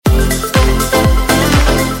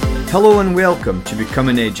Hello and welcome to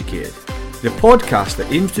Becoming Educated, the podcast that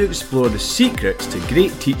aims to explore the secrets to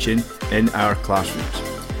great teaching in our classrooms.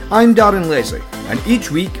 I'm Darren Leslie, and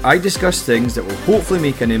each week I discuss things that will hopefully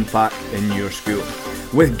make an impact in your school,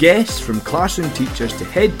 with guests from classroom teachers to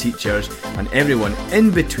head teachers and everyone in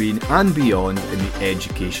between and beyond in the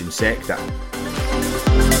education sector.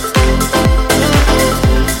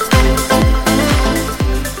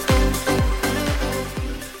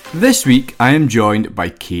 This week I am joined by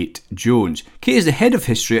Kate Jones. Kate is the Head of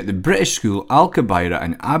History at the British school Al Khabaira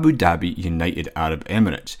in Abu Dhabi, United Arab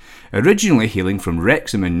Emirates. Originally hailing from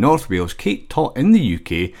Wrexham in North Wales, Kate taught in the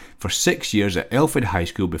UK for 6 years at Elford High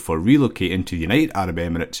School before relocating to the United Arab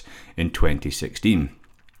Emirates in 2016.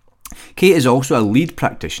 Kate is also a lead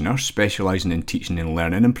practitioner specialising in teaching and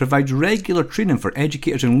learning and provides regular training for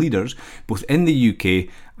educators and leaders both in the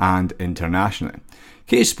UK and internationally.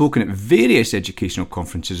 Kate has spoken at various educational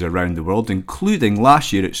conferences around the world, including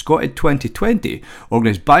last year at ScotEd 2020,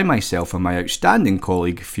 organised by myself and my outstanding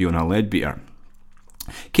colleague Fiona Leadbeater.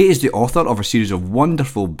 Kate is the author of a series of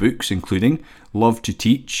wonderful books including Love to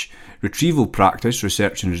Teach, Retrieval Practice,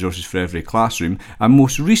 Research and Resources for Every Classroom, and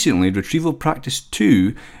most recently Retrieval Practice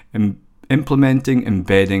 2, Implementing,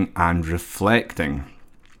 Embedding and Reflecting.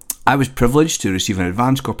 I was privileged to receive an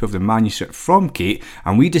advance copy of the manuscript from Kate,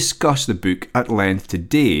 and we discuss the book at length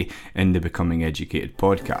today in the Becoming Educated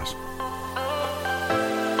podcast.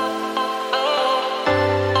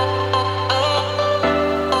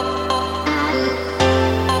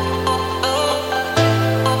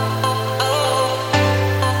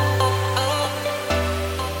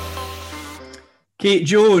 Kate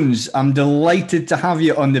Jones, I'm delighted to have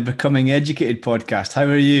you on the Becoming Educated podcast. How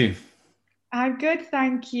are you? I'm good,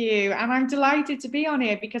 thank you. And I'm delighted to be on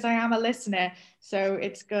here because I am a listener, so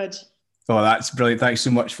it's good. Oh, that's brilliant. Thanks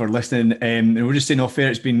so much for listening. And we're just saying off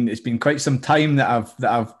air, it's been quite some time that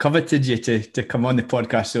I've coveted you to come on the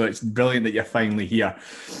podcast, so it's brilliant that you're finally here.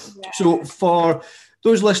 Yeah. So for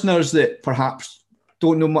those listeners that perhaps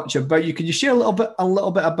don't know much about you, could you share a little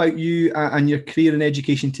bit about you and your career in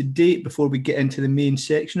education to date before we get into the main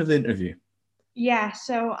section of the interview? Yeah,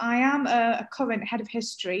 so I am a current head of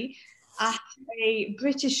history at a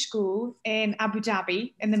British school in Abu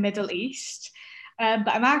Dhabi in the Middle East. But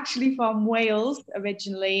I'm actually from Wales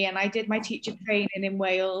originally, and I did my teacher training in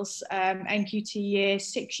Wales, NQT year,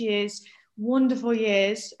 6 years, wonderful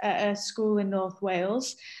years at a school in North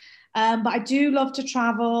Wales. But I do love to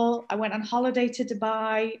travel. I went on holiday to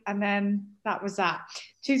Dubai, and then that was that.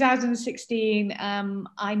 2016,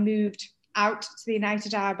 I moved out to the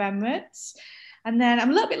United Arab Emirates. And then I'm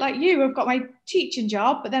a little bit like you, I've got my teaching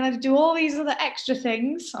job, but then I do all these other extra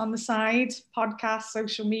things on the side, podcasts,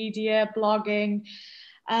 social media, blogging.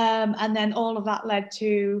 And then all of that led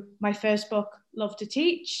to my first book, Love to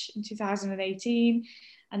Teach, in 2018.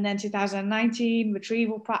 And then 2019,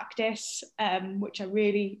 Retrieval Practice, which I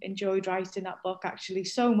really enjoyed writing that book, actually,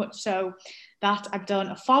 so much so that I've done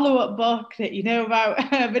a follow-up book that you know about,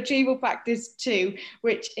 Retrieval Practice 2,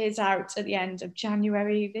 which is out at the end of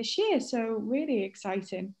January this year. So really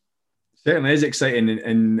exciting. Certainly is exciting,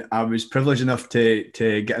 and I was privileged enough to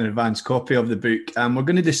get an advance copy of the book. And we're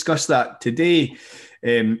going to discuss that today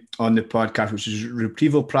on the podcast, which is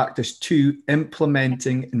Retrieval Practice 2,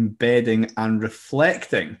 Implementing, Embedding and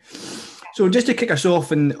Reflecting. So just to kick us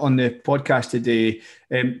off on the podcast today,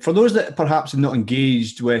 for those that perhaps are not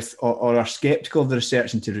engaged with or are sceptical of the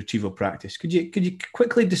research into retrieval practice, could you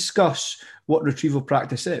quickly discuss what retrieval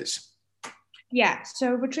practice is? Yeah,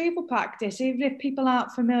 so retrieval practice, even if people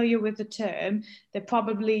aren't familiar with the term, they're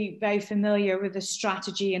probably very familiar with the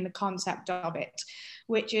strategy and the concept of it,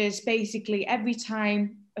 which is basically every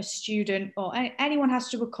time a student or anyone has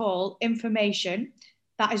to recall information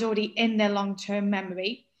that is already in their long-term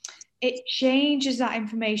memory, it changes that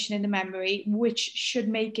information in the memory, which should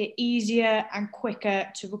make it easier and quicker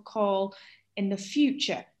to recall in the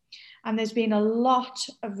future. And there's been a lot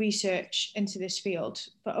of research into this field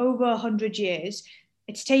for over 100 years.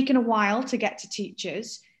 It's taken a while to get to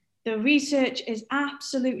teachers. The research is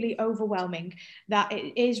absolutely overwhelming that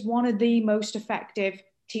it is one of the most effective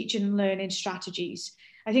teaching and learning strategies.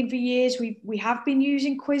 I think for years we have been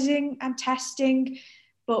using quizzing and testing,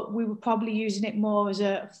 but we were probably using it more as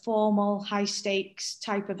a formal high stakes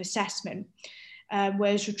type of assessment.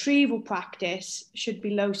 Whereas retrieval practice should be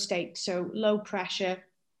low stakes, so low pressure,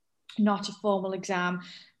 not a formal exam,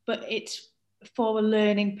 but it's for a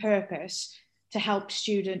learning purpose to help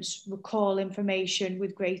students recall information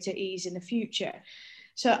with greater ease in the future.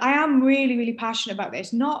 So I am really, really passionate about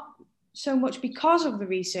this, not so much because of the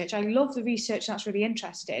research. I love the research, that's really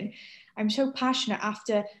interesting. I'm so passionate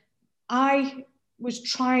after I was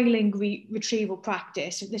trialing retrieval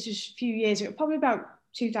practice. This was a few years ago, probably about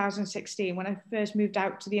 2016, when I first moved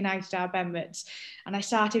out to the United Arab Emirates, and I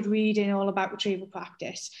started reading all about retrieval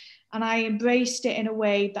practice. And I embraced it in a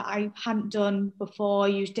way that I hadn't done before. I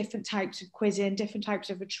used different types of quizzing, different types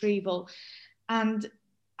of retrieval. And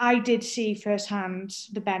I did see firsthand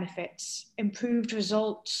the benefits, improved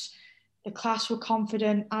results. The class were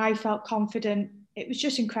confident. I felt confident. It was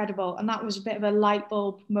just incredible. And that was a bit of a light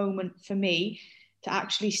bulb moment for me to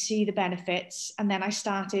actually see the benefits. And then I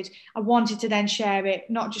wanted to then share it,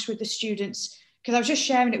 not just with the students, because I was just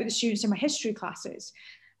sharing it with the students in my history classes.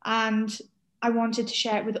 And I wanted to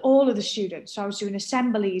share it with all of the students. So I was doing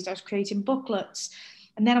assemblies, I was creating booklets,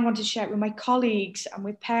 and then I wanted to share it with my colleagues and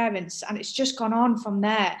with parents. And it's just gone on from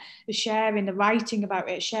there, the sharing, the writing about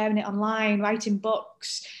it, sharing it online, writing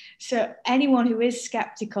books. So anyone who is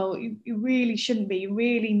skeptical, you really shouldn't be. You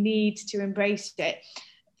really need to embrace it.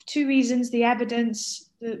 2 reasons: the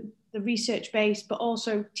evidence, the research base, but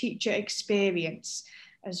also teacher experience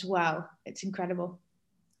as well. It's incredible.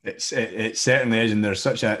 It certainly is, and there's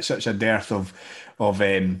such a dearth of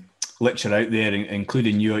literature out there,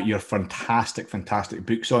 including your fantastic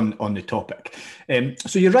books on the topic.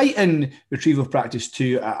 So you write in Retrieval Practice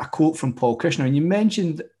 2 a quote from Paul Kushner, and you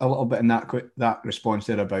mentioned a little bit in that response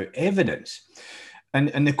there about evidence.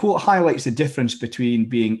 And the quote highlights the difference between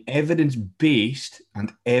being evidence-based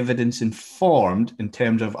and evidence-informed in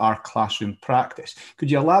terms of our classroom practice. Could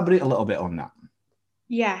you elaborate a little bit on that?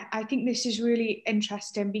 Yeah, I think this is really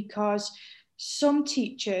interesting because some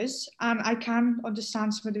teachers, and I can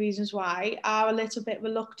understand some of the reasons why, are a little bit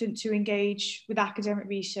reluctant to engage with academic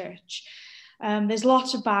research. There's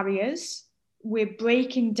lots of barriers. We're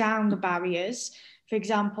breaking down the barriers. For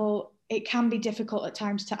example, it can be difficult at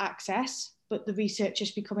times to access, but the research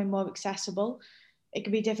is becoming more accessible. It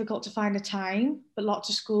can be difficult to find the time, but lots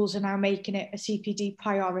of schools are now making it a CPD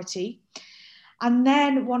priority. And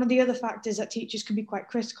then one of the other factors that teachers can be quite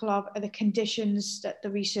critical of are the conditions that the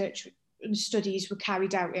research and studies were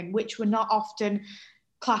carried out in, which were not often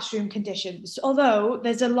classroom conditions. Although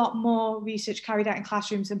there's a lot more research carried out in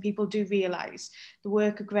classrooms than people do realise. The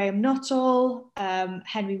work of Graham Nuttall,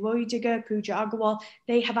 Henry Roediger, Pooja Agarwal,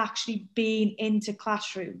 they have actually been into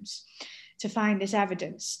classrooms to find this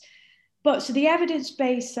evidence. But so the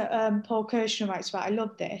evidence-based that Paul Kushner writes about, I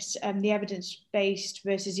love this, the evidence-based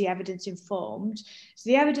versus the evidence-informed. So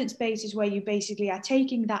the evidence-based is where you basically are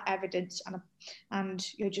taking that evidence and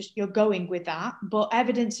you're going with that. But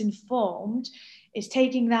evidence-informed is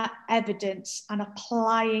taking that evidence and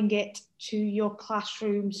applying it to your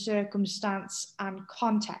classroom circumstance and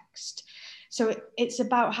context. So it's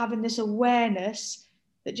about having this awareness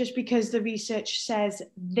that just because the research says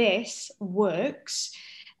this works,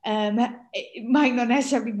 it might not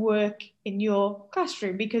necessarily work in your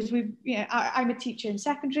classroom, because I'm a teacher in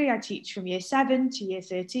secondary. I teach from year 7 to year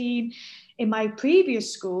 13. In my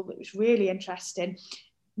previous school, it was really interesting,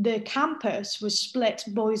 the campus was split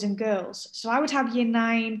boys and girls. So I would have year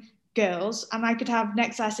 9 girls and I could have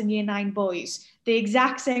next lesson year 9 boys, the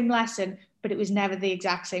exact same lesson, but it was never the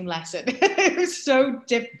exact same lesson. It was so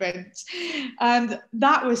different. And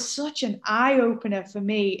that was such an eye-opener for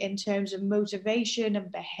me in terms of motivation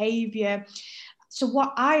and behavior. So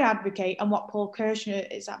what I advocate and what Paul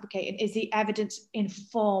Kushner is advocating is the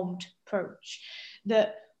evidence-informed approach.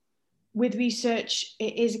 That with research,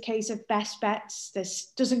 it is a case of best bets. This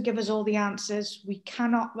doesn't give us all the answers. We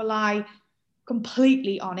cannot rely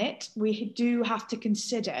completely on it. We do have to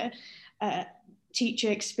consider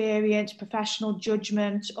teacher experience, professional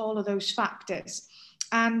judgment, all of those factors.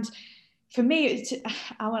 And for me,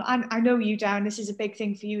 I know you, Darren, this is a big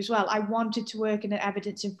thing for you as well. I wanted to work in an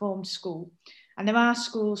evidence-informed school. And there are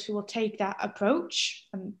schools who will take that approach.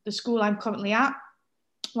 And the school I'm currently at,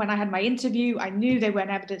 when I had my interview, I knew they were an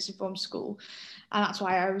evidence-informed school. And that's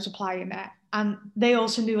why I was applying there. And they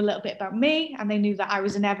also knew a little bit about me, and they knew that I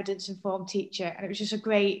was an evidence-informed teacher. And it was just a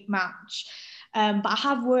great match. But I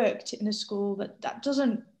have worked in a school that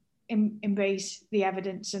doesn't embrace the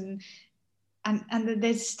evidence, and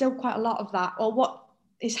there's still quite a lot of that. Or what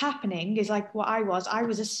is happening is like what I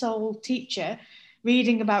was a sole teacher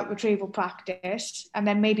reading about retrieval practice, and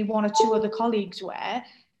then maybe 1 or 2 other colleagues were,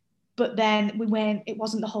 but then it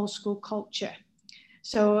wasn't the whole school culture.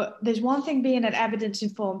 So there's one thing being an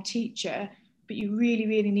evidence-informed teacher, but you really,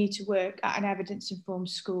 really need to work at an evidence-informed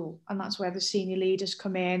school. And that's where the senior leaders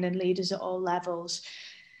come in, and leaders at all levels.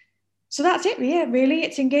 So that's it, really.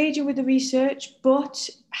 It's engaging with the research, but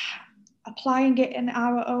applying it in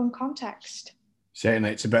our own context.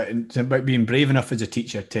 Certainly, it's about being brave enough as a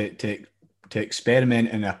teacher to experiment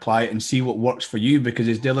and apply it and see what works for you. Because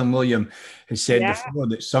as Dylan Wiliam has said before,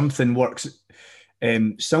 that something works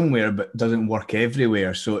somewhere but doesn't work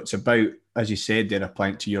everywhere. So it's about, as you said, they're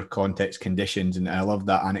applying to your context conditions. And I love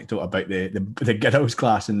that anecdote about the girls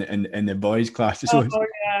class and the boys class. So Oh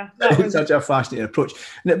yeah, that it's was such a fascinating approach.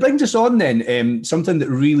 And it brings us on then, something that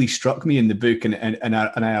really struck me in the book and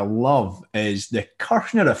I love is the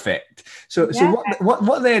Kirshner effect. So yeah.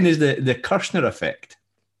 what then is the Kirshner effect?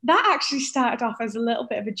 That actually started off as a little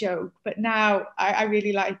bit of a joke, but now I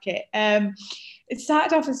really like it. It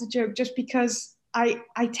started off as a joke just because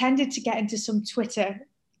I tended to get into some Twitter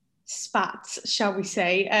spats, shall we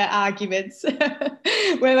say, arguments,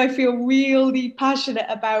 where I feel really passionate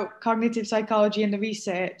about cognitive psychology and the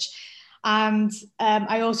research. And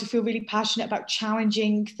I also feel really passionate about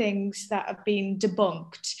challenging things that have been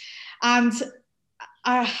debunked. And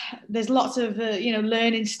there's lots of,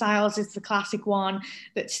 learning styles is the classic one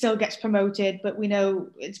that still gets promoted, but we know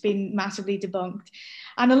it's been massively debunked.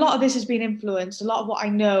 And a lot of this has been influenced. A lot of what I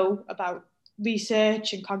know about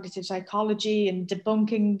research and cognitive psychology and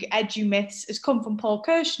debunking edu myths has come from Paul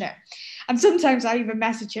Kirshner. And sometimes I even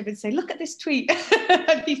message him and say, look at this tweet.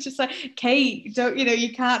 And he's just like, Kate,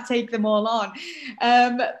 you can't take them all on.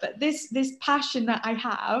 But this passion that I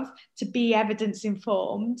have to be evidence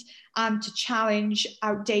informed and to challenge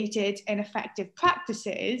outdated, ineffective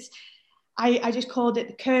practices, I just called it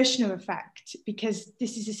the Kirshner effect, because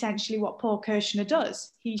this is essentially what Paul Kirshner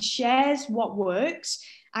does. He shares what works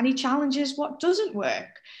and he challenges what doesn't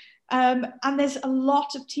work. And there's a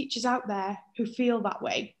lot of teachers out there who feel that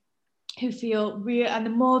way, who feel real. And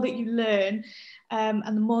the more that you learn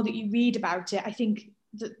and the more that you read about it, I think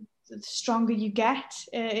that the stronger you get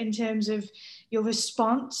in terms of your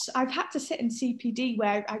response. I've had to sit in CPD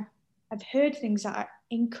where I've heard things that are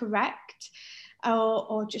incorrect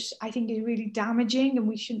or just I think is really damaging, and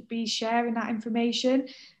we shouldn't be sharing that information.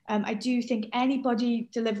 I do think anybody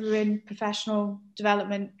delivering professional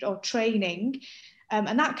development or training,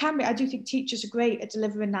 and that can be, I do think teachers are great at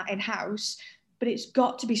delivering that in-house, but it's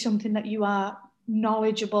got to be something that you are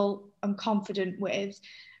knowledgeable and confident with,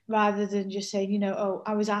 rather than just saying, oh,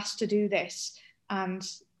 I was asked to do this, and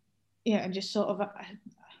and just sort of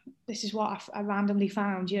this is what I randomly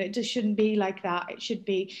found. It just shouldn't be like that. It should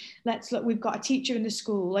be, let's look, we've got a teacher in the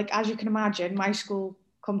school, like as you can imagine, my school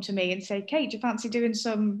come to me and say, Kate, do you fancy doing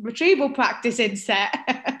some retrieval practice inset?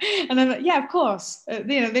 And I'm like, yeah, of course.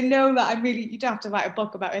 They know that I'm really, you don't have to write a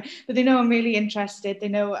book about it, but they know I'm really interested. They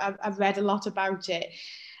know I've read a lot about it.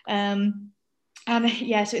 And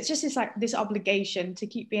yeah, so it's just this obligation to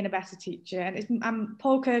keep being a better teacher. And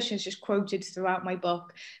Paul Kirshner is just quoted throughout my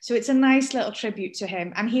book. So it's a nice little tribute to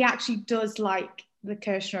him. And he actually does like the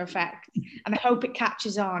Kirshner effect. And I hope it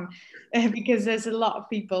catches on because there's a lot of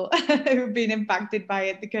people who've been impacted by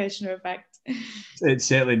it, the Kirshner effect. It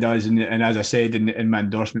certainly does, and as I said in my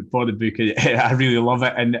endorsement for the book, I really love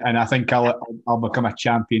it, and I think I'll become a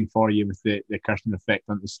champion for you with the Kirshner effect,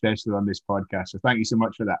 especially on this podcast. So thank you so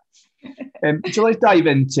much for that. So let's dive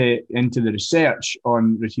into the research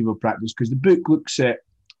on retrieval practice, because the book looks at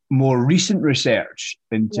more recent research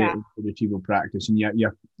into retrieval practice, and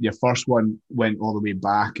your first one went all the way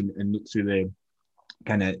back and looked through the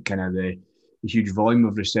kind of the huge volume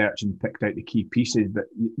of research and picked out the key pieces, but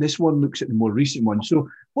this one looks at the more recent one. So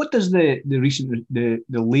what does the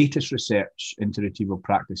latest research into retrieval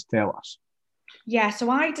practice tell us? Yeah,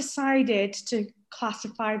 so I decided to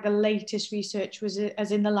classify the latest research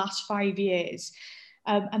as in the last 5 years.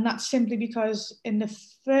 And that's simply because in the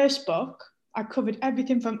first book, I covered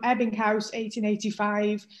everything from Ebbinghaus,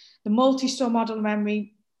 1885, the multi-store model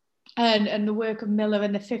memory, and the work of Miller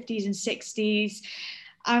in the 50s and 60s.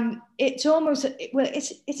 And it's almost,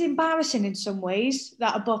 it's embarrassing in some ways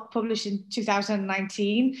that a book published in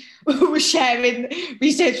 2019 was sharing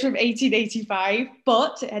research from 1885,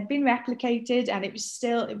 but it had been replicated, and it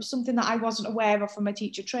was something that I wasn't aware of from my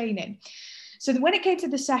teacher training. So when it came to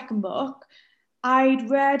the second book, I'd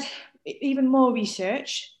read even more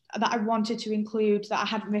research that I wanted to include that I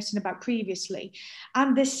hadn't written about previously.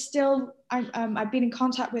 And there's still, I've been in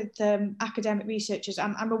contact with academic researchers.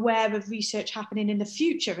 I'm aware of research happening in the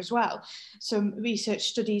future as well. Some research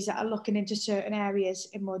studies that are looking into certain areas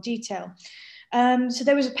in more detail. So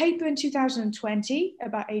there was a paper in 2020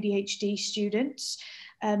 about ADHD students.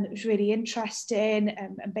 It was really interesting.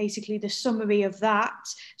 And basically the summary of that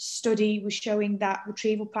study was showing that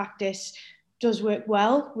retrieval practice does work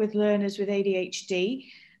well with learners with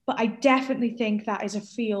ADHD. But I definitely think that is a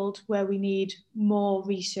field where we need more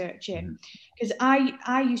research in. Because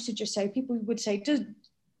I used to just say, people would say, does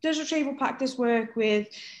retrieval practice work with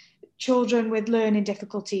children with learning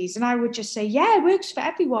difficulties? And I would just say, yeah, it works for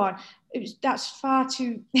everyone. That's far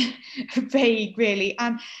too vague, really.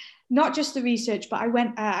 And not just the research, but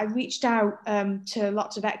I reached out to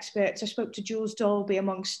lots of experts. I spoke to Jules Dolby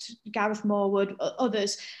amongst Gareth Morwood,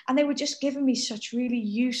 others, and they were just giving me such really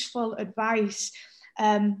useful advice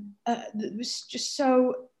that was just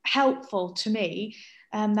so helpful to me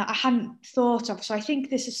that I hadn't thought of. So I think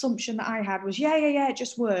this assumption that I had was, yeah, it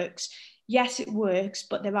just works. Yes, it works,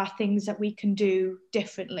 but there are things that we can do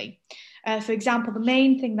differently. For example, the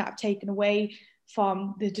main thing that I've taken away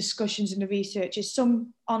from the discussions and the research is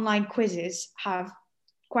some online quizzes have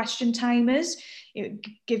question timers. It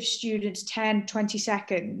gives students 10, 20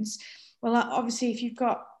 seconds. Well, obviously, if you've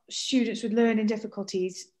got students with learning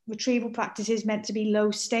difficulties, retrieval practice is meant to be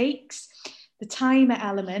low stakes. The timer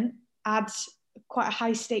element adds quite a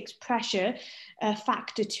high stakes pressure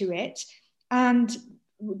factor to it. And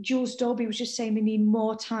Jules Dolby was just saying we need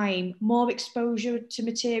more time, more exposure to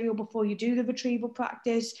material before you do the retrieval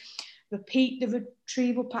practice. Repeat the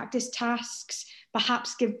retrieval practice tasks,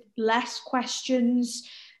 perhaps give less questions.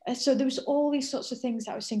 So there was all these sorts of things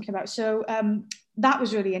that I was thinking about. So that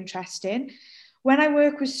was really interesting. When I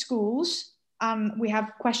work with schools and we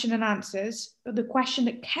have question and answers, the question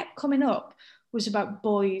that kept coming up was about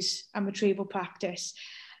boys and retrieval practice.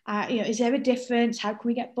 Is there a difference? How can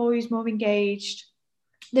we get boys more engaged?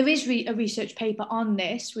 There is a research paper on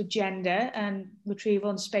this with gender and retrieval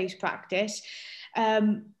and space practice.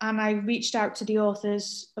 And I reached out to the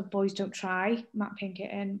authors of Boys Don't Try, Matt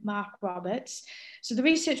Pinkett and Mark Roberts. So the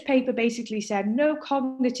research paper basically said no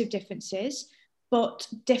cognitive differences, but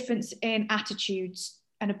difference in attitudes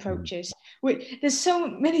and approaches. There's so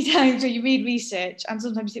many times when you read research and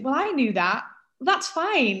sometimes you think, well, I knew that. Well, that's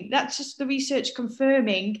fine. That's just the research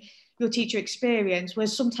confirming your teacher experience, where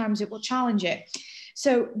sometimes it will challenge it.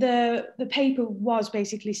 So the paper was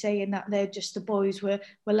basically saying that the boys were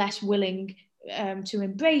less willing to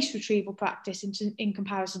embrace retrieval practice in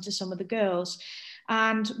comparison to some of the girls.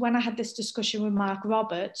 And when I had this discussion with Mark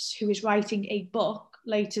Roberts, who is writing a book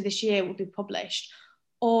later this year, will be published,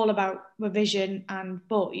 all about revision and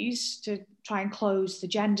boys to try and close the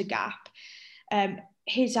gender gap,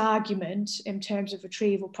 his argument in terms of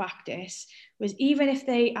retrieval practice was even if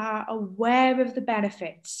they are aware of the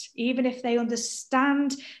benefits, even if they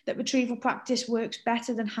understand that retrieval practice works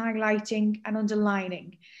better than highlighting and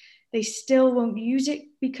underlining, they still won't use it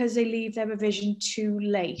because they leave their revision too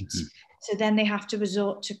late. Mm-hmm. So then they have to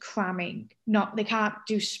resort to cramming. They can't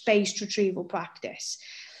do spaced retrieval practice.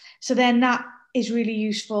 So then that is really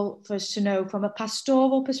useful for us to know from a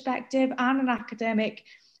pastoral perspective and an academic,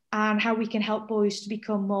 and how we can help boys to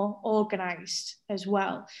become more organised as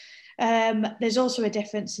well. There's also a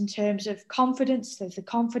difference in terms of confidence. There's the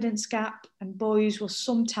confidence gap, and boys will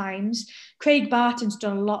sometimes, Craig Barton's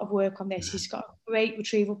done a lot of work on this. He's got a great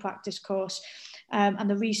retrieval practice course, and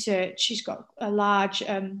the research, he's got a large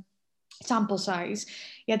sample size.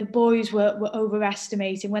 Yeah, the boys were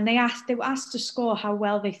overestimating. When they were asked to score how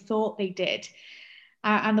well they thought they did,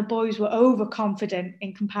 and the boys were overconfident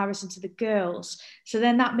in comparison to the girls. So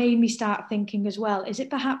then that made me start thinking as well, is it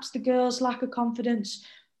perhaps the girls' lack of confidence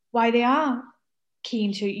why they are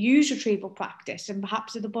keen to use retrieval practice, and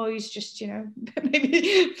perhaps the boys just,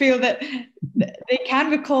 maybe feel that they can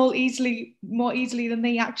recall more easily than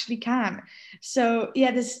they actually can. So yeah,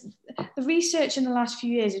 the research in the last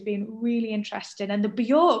few years has been really interesting, and the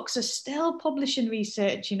Bjorks are still publishing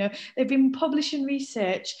research. They've been publishing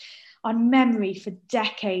research on memory for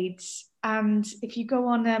decades. And if you go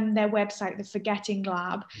on their website, the Forgetting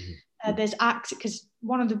Lab, there's because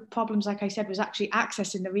one of the problems, like I said, was actually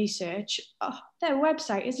accessing the research. Their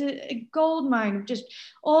website is a gold mine of just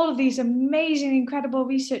all of these amazing, incredible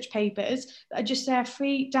research papers that are just there,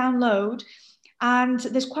 free download. And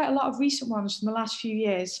there's quite a lot of recent ones from the last few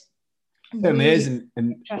years. Amazing.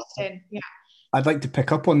 And interesting, yeah. I'd like to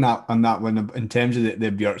pick up on that one in terms of the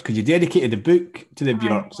Bjorks, because you dedicated the book to the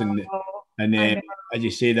Bjorks, and as you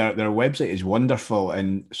say, their website is wonderful,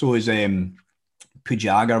 and so is Pooja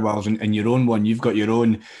Agarwal's, and your own one. You've got your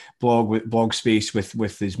own blog space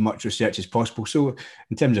with as much research as possible. So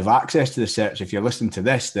in terms of access to the search, if you're listening to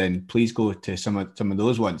this, then please go to some of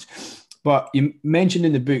those ones. But you mentioned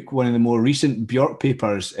in the book one of the more recent Bjork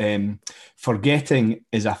papers, forgetting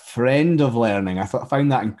is a friend of learning. I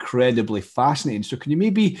found that incredibly fascinating. So can you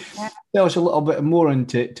maybe tell us a little bit more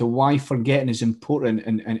into why forgetting is important,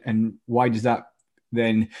 and why does that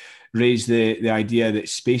then raise the idea that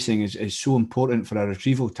spacing is so important for our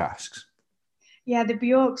retrieval tasks? Yeah, the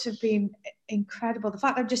Bjorks have been incredible. The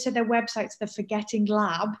fact I've just said their website's the Forgetting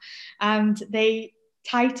Lab, and they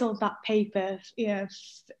titled that paper,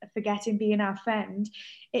 Forgetting Being Our Friend.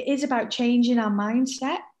 It is about changing our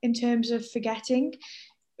mindset in terms of forgetting.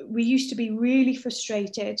 we used to be really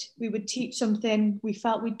frustrated. We would teach something, we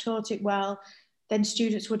felt we'd taught it well, then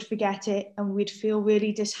students would forget it and we'd feel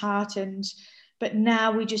really disheartened. But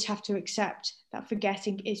now we just have to accept that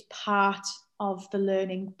forgetting is part of the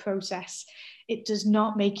learning process. It does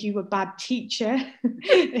not make you a bad teacher.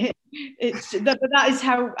 That is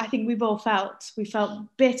how I think we've all felt. We felt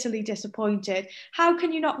bitterly disappointed. How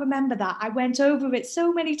can you not remember that? I went over it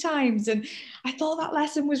so many times and I thought that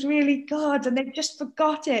lesson was really good and they just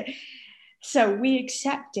forgot it. So we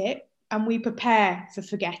accept it and we prepare for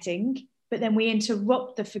forgetting, but then we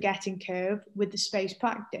interrupt the forgetting curve with the spaced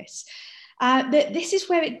practice. This is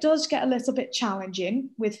where it does get a little bit challenging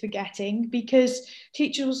with forgetting, because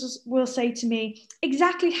teachers will say to me,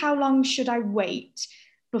 exactly how long should I wait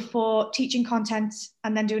before teaching content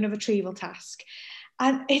and then doing a retrieval task?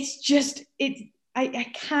 And it's just,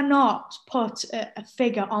 I cannot put a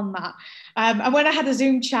figure on that. And when I had a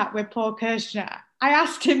Zoom chat with Paul Kirchner, I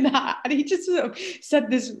asked him that, and he just sort of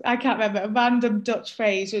said this, I can't remember, a random Dutch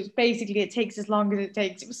phrase, which basically it takes as long as it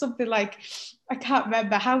takes. It was something like, I can't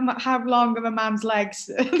remember, how long are a man's legs?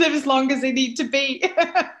 They're as long as they need to be.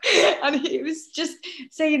 And he was just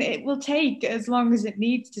saying it will take as long as it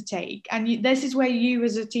needs to take. And this is where you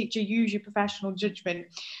as a teacher use your professional judgment.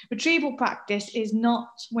 Retrieval practice is not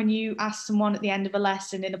when you ask someone at the end of a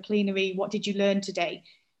lesson in a plenary, what did you learn today?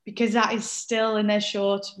 Because that is still in their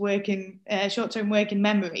short-term working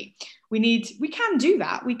memory. We can do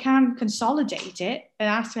that. We can consolidate it and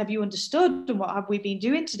ask, have you understood and what have we been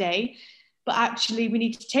doing today? But actually we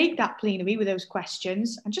need to take that plenary with those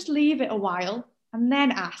questions and just leave it a while and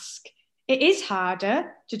then ask. It is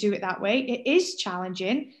harder to do it that way. It is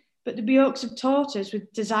challenging, but the Bjorks have taught us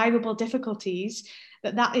with desirable difficulties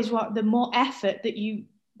that is what the more effort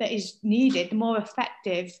that is needed, the more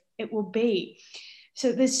effective it will be.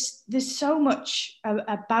 So there's so much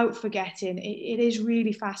about forgetting. It is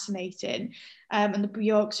really fascinating. And the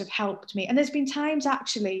Bjorks have helped me. And there's been times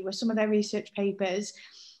actually where some of their research papers,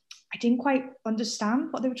 I didn't quite understand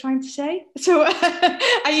what they were trying to say. So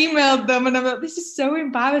I emailed them and I'm like, this is so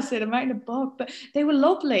embarrassing. I'm writing a book, but they were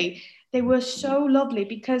lovely. They were so lovely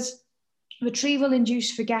because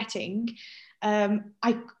retrieval-induced forgetting,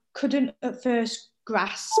 I couldn't at first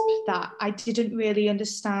grasp that. I didn't really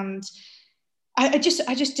understand. I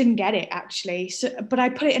just didn't get it actually. So, but I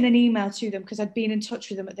put it in an email to them because I'd been in touch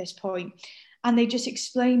with them at this point, and they just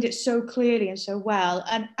explained it so clearly and so well.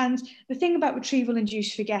 And the thing about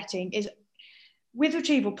retrieval-induced forgetting is, with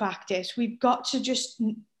retrieval practice, we've got to just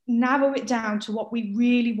narrow it down to what we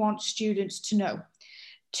really want students to know.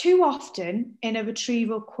 Too often in a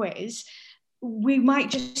retrieval quiz, we might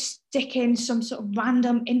just stick in some sort of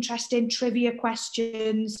random, interesting trivia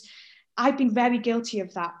questions. I've been very guilty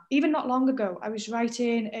of that. Even not long ago, I was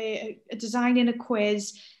writing designing a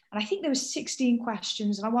quiz, and I think there was 16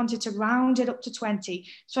 questions, and I wanted to round it up to 20.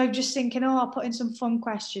 So I'm just thinking, I'll put in some fun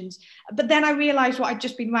questions. But then I realized what I'd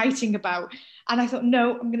just been writing about. And I thought,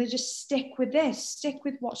 no, I'm going to just stick with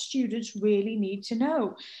what students really need to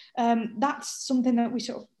know. That's something that we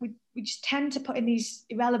just tend to put in these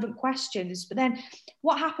irrelevant questions. But then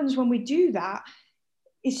what happens when we do that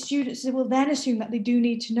is students, they will then assume that they do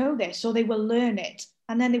need to know this, or they will learn it.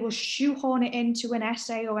 And then they will shoehorn it into an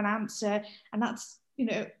essay or an answer. And that's,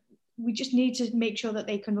 we just need to make sure that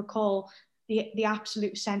they can recall the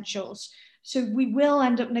absolute essentials. So we will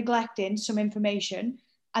end up neglecting some information,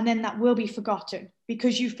 and then that will be forgotten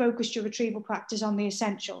because you focused your retrieval practice on the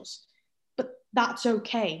essentials. But that's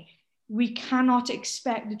okay. We cannot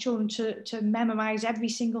expect the children to memorize every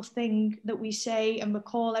single thing that we say and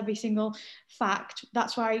recall every single fact.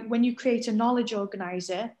 That's why when you create a knowledge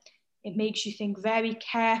organizer, it makes you think very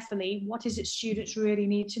carefully, what is it students really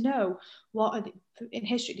need to know? What are in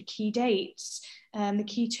history, the key dates, the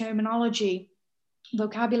key terminology,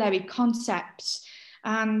 vocabulary, concepts.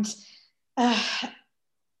 And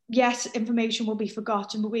yes, information will be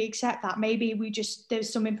forgotten, but we accept that. Maybe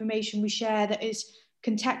there's some information we share that is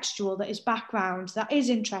contextual, that is background, that is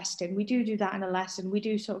interesting. We do that in a lesson. We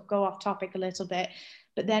do sort of go off topic a little bit,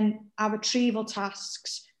 but then our retrieval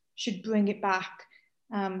tasks should bring it back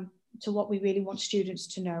to what we really want students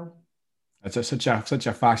to know. It's such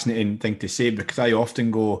a fascinating thing to say, because I often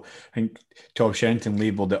go, I think Tom Shenton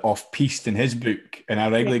labelled it off-piste in his book, and I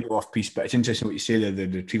regularly go off-piste, but it's interesting what you say there, the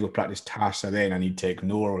retrieval practice tasks are then I need to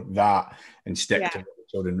ignore that and stick to what the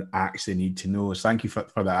children actually need to know. So thank you for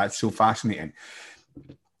that. That's so fascinating.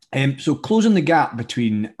 So closing the gap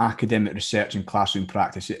between academic research and classroom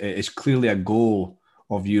practice is clearly a goal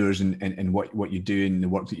of yours and what you do and the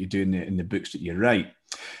work that you do in the books that you write.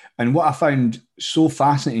 And what I found so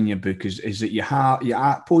fascinating in your book is that you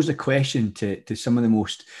posed a question to some of the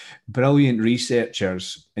most brilliant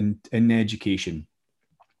researchers in education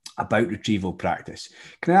about retrieval practice.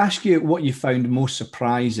 Can I ask you what you found most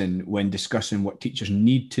surprising when discussing what teachers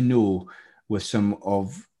need to know with some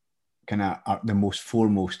of the most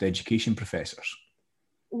foremost education professors?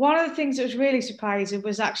 One of the things that was really surprising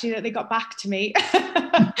was actually that they got back to me.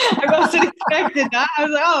 I wasn't expecting that. I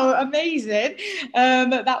was like, oh, amazing.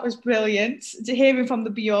 That was brilliant. To hearing from the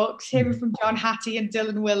Bjorks, hearing from John Hattie and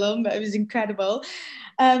Dylan Willem, it was incredible.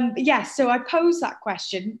 So I posed that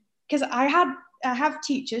question because I have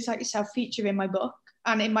teachers like yourself feature in my book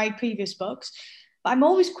and in my previous books, but I'm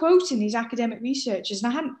always quoting these academic researchers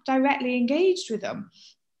and I hadn't directly engaged with them.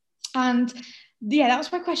 And yeah, that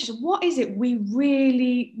was my question. So what is it we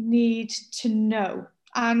really need to know?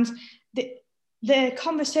 And the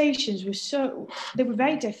conversations they were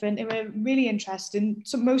very different. They were really interesting.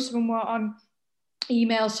 So most of them were on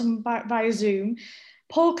email, some via Zoom.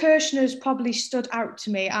 Paul Kirshner's probably stood out to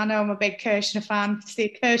me. I know I'm a big Kirshner fan. It's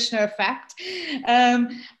the Kirshner effect.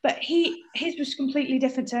 But his was completely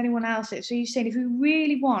different to anyone else's. So he's saying if we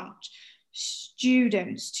really want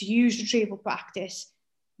students to use retrieval practice,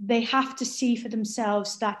 they have to see for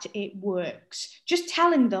themselves that it works. Just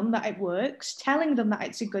telling them that it works, telling them that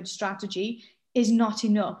it's a good strategy is not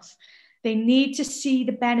enough. They need to see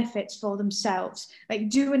the benefits for themselves. Like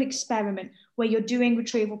do an experiment where you're doing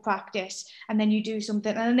retrieval practice and then you do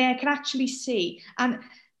something and they can actually see. And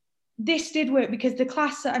this did work because the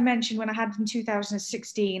class that I mentioned when I had in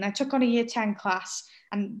 2016, I took on a year 10 class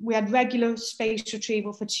and we had regular spaced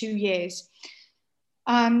retrieval for 2 years.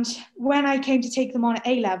 And when I came to take them on at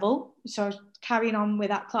A-level, so I was carrying on with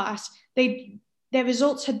that class, their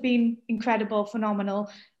results had been incredible, phenomenal.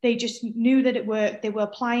 They just knew that it worked. They were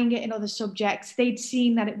applying it in other subjects. They'd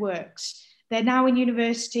seen that it works. They're now in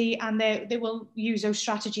university and they will use those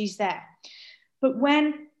strategies there. But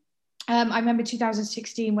when I remember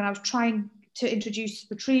 2016, when I was trying to introduce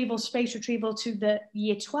spaced retrieval to the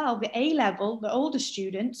year 12, the A-level, the older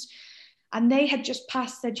students, and they had just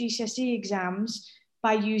passed their GCSE exams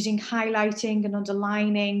by using highlighting and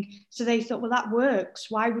underlining. So they thought, well, that works.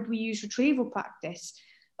 Why would we use retrieval practice?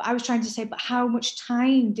 But I was trying to say, but how much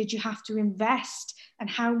time did you have to invest and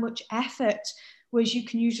how much effort was you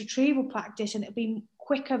can use retrieval practice and it'd be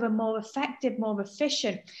quicker and more effective, more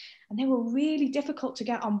efficient. And they were really difficult to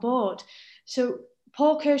get on board. So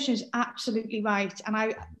Paul Kirshner is absolutely right.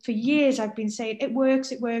 And for years, I've been saying, it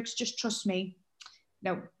works, just trust me.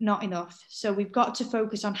 No, not enough. So we've got to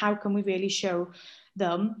focus on how can we really show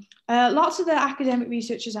them. Lots of the academic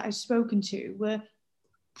researchers that I've spoken to were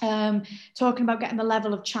talking about getting the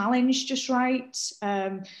level of challenge just right.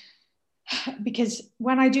 Because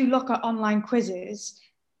when I do look at online quizzes,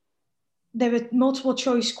 there are multiple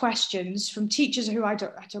choice questions from teachers who I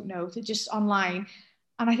don't know, they're just online.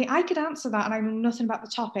 And I think I could answer that and I know nothing about the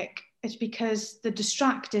topic. It's because the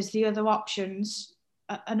distractors, the other options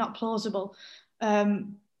are not plausible.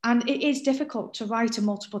 And it is difficult to write a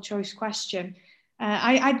multiple choice question.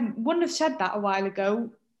 I wouldn't have said that a while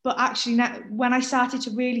ago, but actually now, when I started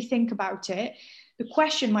to really think about it, the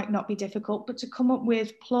question might not be difficult, but to come up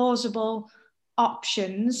with plausible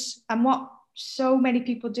options. And what so many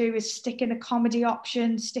people do is stick in a comedy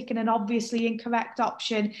option, stick in an obviously incorrect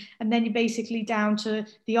option, and then you're basically down to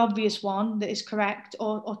the obvious one that is correct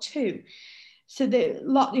or two. So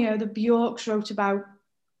the Bjorks wrote about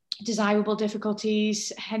desirable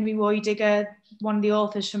difficulties. Henry Roydigger, one of the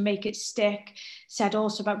authors from Make It Stick, said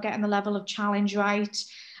also about getting the level of challenge right.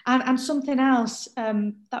 And something else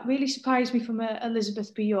that really surprised me from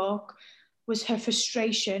Elizabeth Bjork was her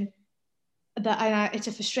frustration. It's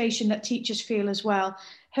a frustration that teachers feel as well.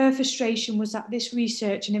 Her frustration was that this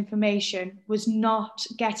research and information was not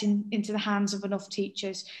getting into the hands of enough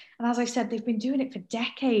teachers. And as I said, they've been doing it for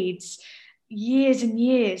decades, years and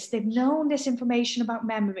years. They've known this information about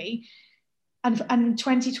memory. And in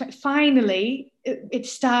 2020, finally,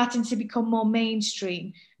 it's starting to become more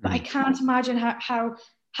mainstream. But I can't imagine how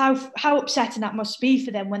upsetting that must be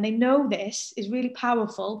for them when they know this is really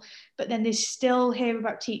powerful, but then they still hear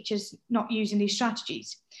about teachers not using these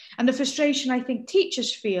strategies. And the frustration I think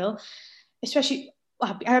teachers feel, especially,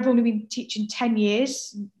 I've only been teaching 10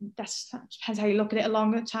 years, that depends how you look at it, a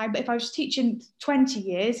longer time, but if I was teaching 20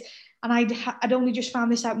 years and I'd only just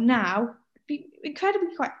found this out now, I'd be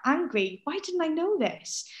incredibly quite angry. Why didn't I know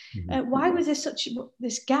this? Why was there such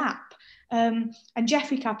this gap? And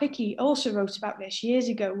Jeffrey Karpicki also wrote about this years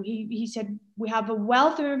ago. He said, we have a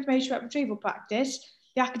wealth of information about retrieval practice.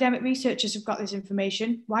 The academic researchers have got this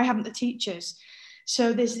information. Why haven't the teachers?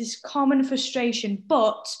 So there's this common frustration,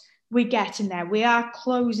 but we're getting there. We are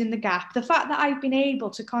closing the gap. The fact that I've been able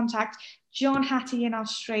to contact John Hattie in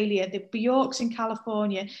Australia, the Bjorks in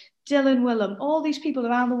California, Dylan Willem, all these people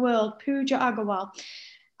around the world, Pooja Agarwal,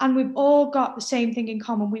 and we've all got the same thing in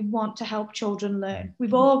common. We want to help children learn.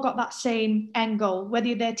 We've all got that same end goal,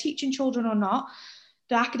 whether they're teaching children or not.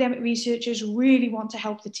 The academic researchers really want to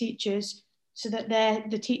help the teachers so that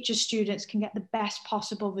the teachers' students can get the best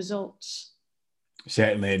possible results.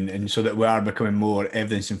 Certainly, and so that we are becoming more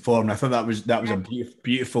evidence informed. I thought that was a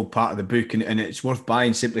beautiful part of the book, and it's worth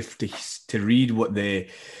buying simply to read what the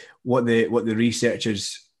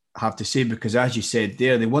researchers have to say, because as you said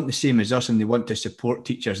there, they want the same as us and they want to support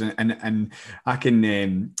teachers, and I can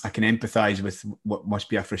empathise with what must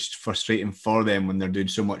be a frustrating for them when they're doing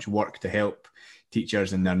so much work to help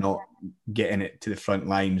teachers and they're not getting it to the front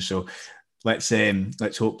line. So let's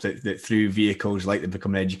hope that through vehicles like the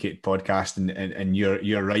Become an Educated podcast and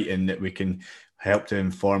your writing, that we can help to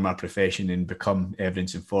inform our profession and become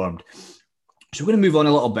evidence informed. So we're going to move on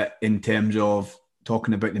a little bit in terms of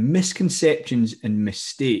talking about the misconceptions and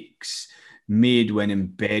mistakes made when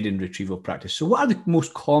embedding retrieval practice. So what are the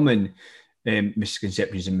most common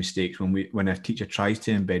misconceptions and mistakes when a teacher tries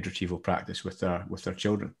to embed retrieval practice with their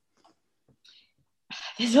children?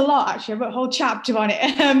 There's a lot, actually. I've got a whole chapter on it.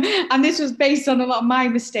 And this was based on a lot of my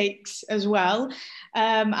mistakes as well.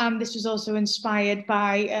 And this was also inspired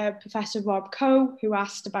by Professor Rob Coe, who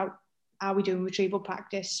asked about, are we doing retrieval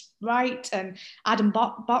practice right? And Adam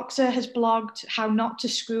Boxer has blogged how not to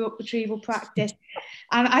screw up retrieval practice.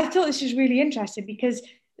 And I thought this was really interesting, because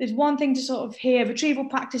there's one thing to sort of hear retrieval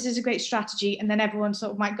practice is a great strategy, and then everyone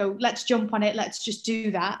sort of might go, let's jump on it, let's just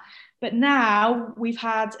do that. But now we've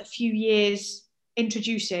had a few years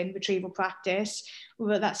introducing retrieval practice.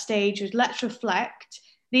 We're at that stage with let's reflect.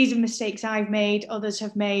 These are mistakes I've made, others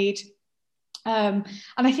have made. And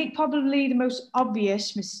I think probably the most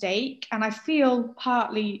obvious mistake, and I feel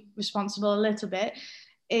partly responsible a little bit,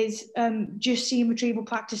 is just seeing retrieval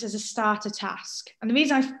practice as a starter task. And the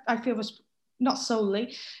reason I feel not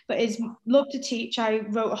solely, but is love to teach. I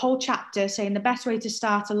wrote a whole chapter saying the best way to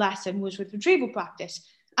start a lesson was with retrieval practice.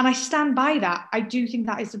 And I stand by that. I do think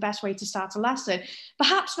that is the best way to start a lesson.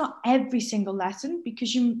 Perhaps not every single lesson,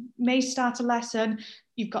 because you may start a lesson,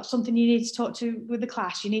 you've got something you need to talk to with the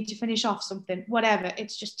class, you need to finish off something, whatever.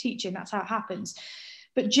 It's just teaching. That's how it happens.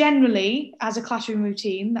 But generally, as a classroom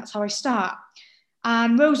routine, that's how I start.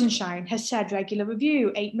 And Rosenshine has said regular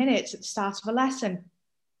review, 8 minutes at the start of a lesson.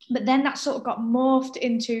 But then that sort of got morphed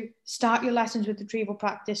into start your lessons with retrieval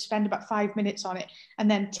practice, spend about 5 minutes on it, and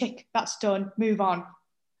then tick, that's done, move on.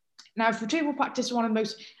 Now, if retrieval practice is one of the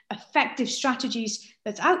most effective strategies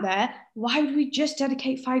that's out there, why would we just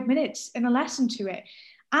dedicate 5 minutes in a lesson to it?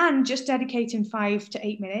 And just dedicating 5 to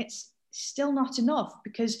 8 minutes is still not enough,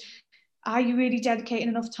 because are you really dedicating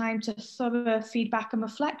enough time to thorough feedback and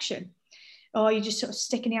reflection? Or are you just sort of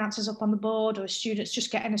sticking the answers up on the board, or students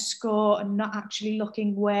just getting a score and not actually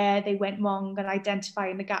looking where they went wrong and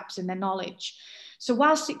identifying the gaps in their knowledge? So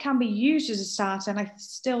whilst it can be used as a starter, and I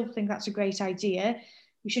still think that's a great idea,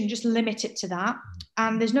 we shouldn't just limit it to that.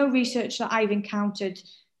 And there's no research that I've encountered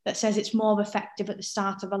that says it's more effective at the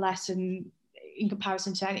start of a lesson in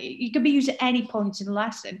comparison to any. It could be used at any point in the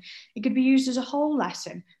lesson. It could be used as a whole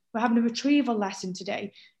lesson. We're having a retrieval lesson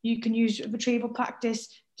today. You can use retrieval practice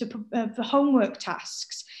for homework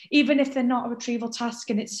tasks, even if they're not a retrieval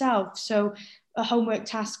task in itself. So a homework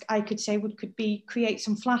task, I could say, could be create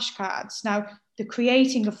some flashcards. Now, the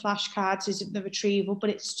creating of flashcards isn't the retrieval, but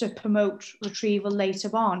it's to promote retrieval later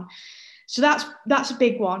on. So that's a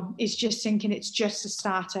big one, is just thinking it's just a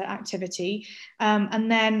starter activity. And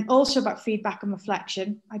then also about feedback and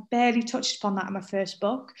reflection. I barely touched upon that in my first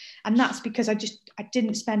book. And that's because I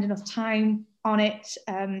didn't spend enough time on it.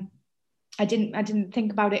 I didn't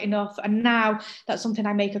think about it enough. And now that's something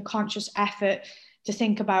I make a conscious effort to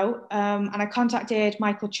think about. And I contacted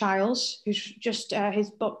Michael Childs, who's just,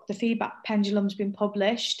 his book, The Feedback Pendulum, has been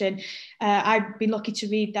published. And I've been lucky to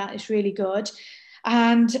read that. It's really good.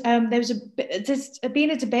 And there's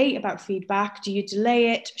been a debate about feedback. Do you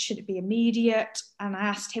delay it? Should it be immediate? And I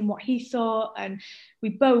asked him what he thought. And we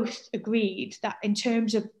both agreed that in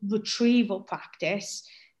terms of retrieval practice,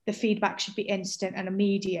 the feedback should be instant and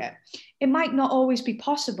immediate. It might not always be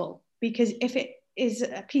possible, because if it is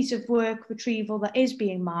a piece of work retrieval that is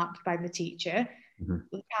being marked by the teacher,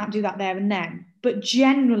 we can't do that there and then. But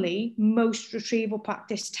generally, most retrieval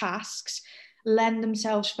practice tasks lend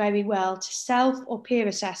themselves very well to self or peer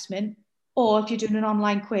assessment, or if you're doing an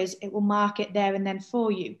online quiz, it will mark it there and then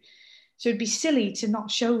for you. So it'd be silly to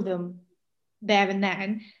not show them there and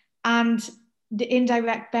then. And the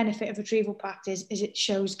indirect benefit of retrieval practice is it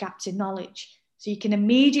shows gaps in knowledge. So you can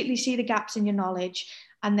immediately see the gaps in your knowledge,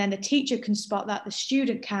 and then the teacher can spot that, the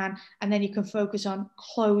student can, and then you can focus on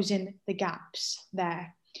closing the gaps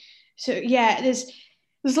there. So yeah, there's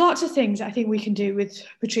lots of things I think we can do with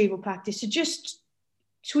retrieval practice to just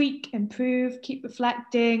tweak, improve, keep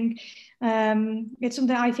reflecting. It's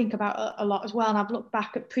something I think about a lot as well. And I've looked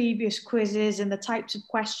back at previous quizzes and the types of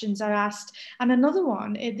questions I asked. And another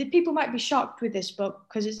one, people might be shocked with this book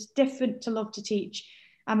because it's different to Love to Teach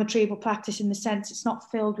and Retrieval Practice in the sense it's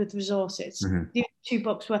not filled with resources. Mm-hmm. The two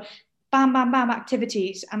books were bam, bam, bam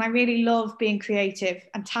activities. And I really love being creative,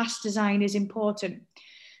 and task design is important.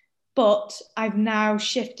 But I've now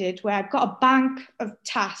shifted where I've got a bank of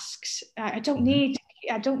tasks. I don't need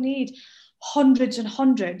hundreds and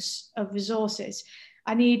hundreds of resources.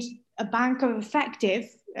 I need a bank of effective,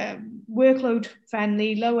 workload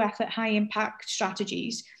friendly, low effort, high impact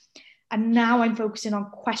strategies. And now I'm focusing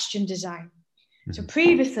on question design. Mm-hmm. So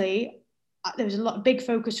previously, there was a big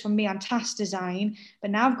focus from me on task design, but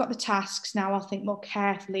now I've got the tasks. Now I'll think more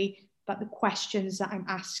carefully about the questions that I'm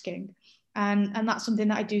asking. And that's something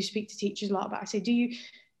that I do speak to teachers a lot about. I say, do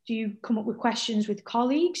you come up with questions with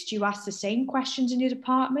colleagues? Do you ask the same questions in your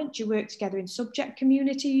department? Do you work together in subject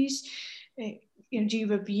communities? Do you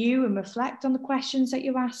review and reflect on the questions that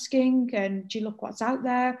you're asking? And do you look what's out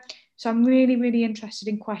there? So I'm really, really interested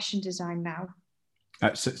in question design now.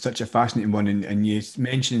 That's such a fascinating one. And you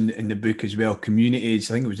mentioned in the book as well, communities,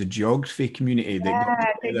 I think it was a geography community that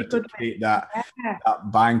got together to create that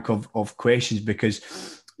bank of questions, because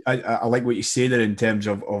I like what you say there in terms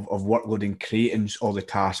of workload and creating all the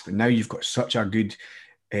tasks, but now you've got such a good,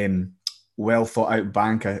 well thought out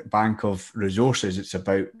bank of resources. It's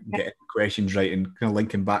about getting questions right and kind of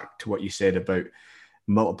linking back to what you said about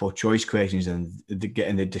multiple choice questions and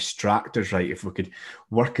getting the distractors right. If we could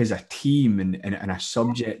work as a team and a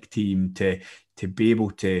subject team to be able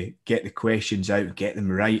to get the questions out, get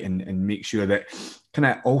them right, and make sure that, kind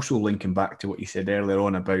of also linking back to what you said earlier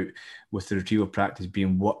on about with the retrieval practice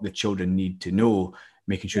being what the children need to know,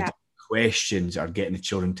 making sure that questions are getting the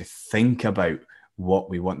children to think about what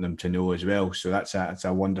we want them to know as well. So that's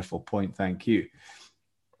a wonderful point. Thank you.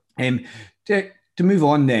 To move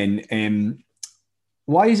on then,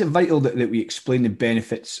 why is it vital that we explain the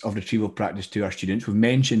benefits of retrieval practice to our students? We've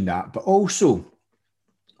mentioned that, but also,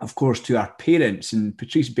 of course, to our parents. And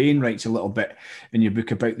Patrice Bain writes a little bit in your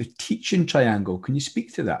book about the teaching triangle. Can you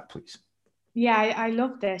speak to that, please? Yeah, I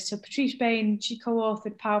love this. So Patrice Bain, she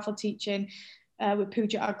co-authored Powerful Teaching with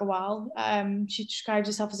Pooja Agarwal. She describes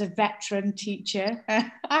herself as a veteran teacher.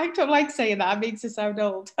 I don't like saying that. It makes her sound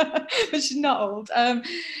old, but she's not old.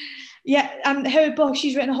 And her book,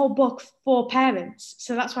 she's written a whole book for parents.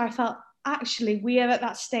 So that's why I felt, actually, we are at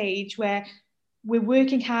that stage where we're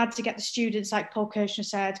working hard to get the students, like Paul Kirchner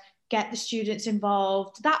said, get the students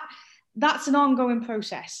involved. That's an ongoing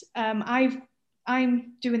process.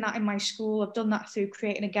 I'm doing that in my school. I've done that through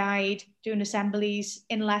creating a guide, doing assemblies,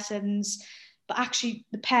 in lessons, but actually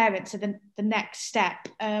the parents are the next step.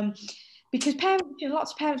 Because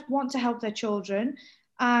lots of parents want to help their children,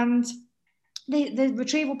 and the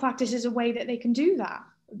retrieval practice is a way that they can do that.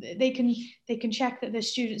 They can check that their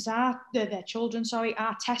children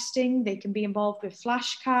are testing. They can be involved with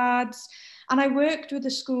flashcards. And I worked with a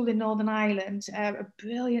school in Northern Ireland, a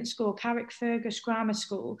brilliant school, Carrickfergus Grammar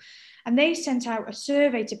School, and they sent out a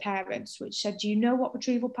survey to parents which said, do you know what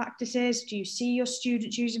retrieval practice is? Do you see your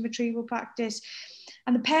students using retrieval practice?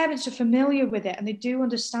 And the parents are familiar with it, and they do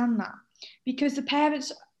understand that, because the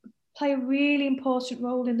parents play a really important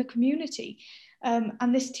role in the community.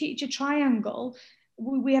 And this teacher triangle,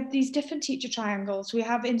 we have these different teacher triangles. We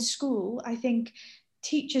have in school, I think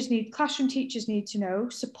classroom teachers need to know,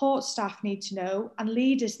 support staff need to know, and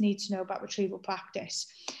leaders need to know about retrieval practice.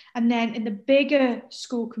 And then in the bigger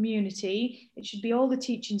school community, it should be all the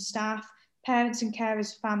teaching staff, parents and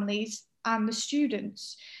carers, families, and the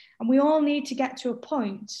students. And we all need to get to a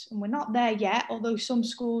point, and we're not there yet, although some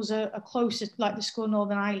schools are closer, like the school in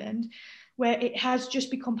Northern Ireland, where it has just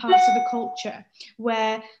become part of the culture,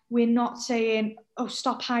 where we're not saying, oh,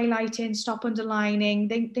 stop highlighting, stop underlining.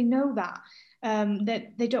 They know that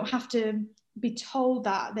they don't have to be told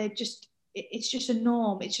that. It's just a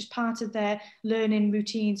norm. It's just part of their learning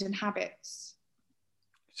routines and habits.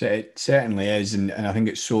 So it certainly is, and I think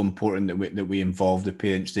it's so important that we involve the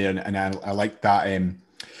parents there. And I like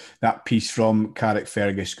that piece from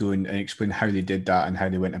Carrickfergus School and explain how they did that and how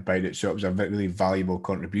they went about it. So it was a really valuable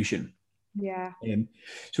contribution. Yeah.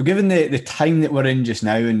 So given the time that we're in just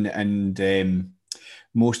now, and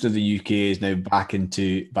most of the UK is now back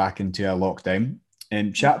into a lockdown,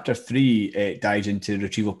 chapter 3 dives into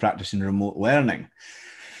retrieval practice and remote learning.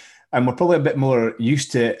 And we're probably a bit more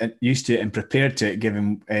used to it and prepared to it,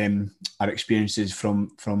 given our experiences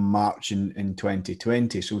from March in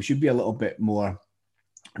 2020. So we should be a little bit more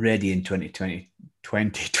ready in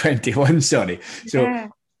 2021. Sorry. So Yeah.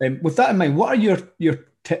 with that in mind, what are your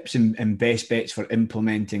tips and best bets for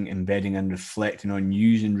implementing, embedding, and reflecting on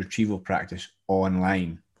using retrieval practice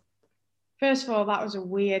online? First of all, that was a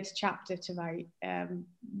weird chapter to write.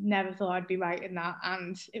 Never thought I'd be writing that,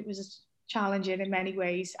 and it was challenging in many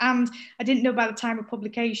ways. And I didn't know by the time of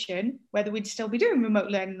publication whether we'd still be doing remote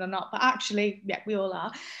learning or not, but actually, yeah, we all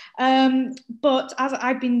are. But as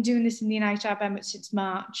I've been doing this in the United Arab Emirates since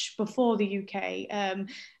March, before the UK,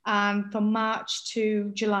 and from March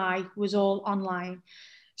to July was all online.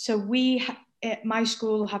 So we at my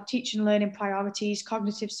school have teaching and learning priorities.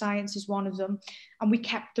 Cognitive science is one of them, and we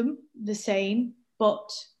kept them the same, but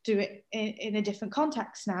do it in a different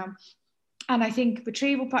context now. And I think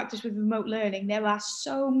retrieval practice with remote learning, there are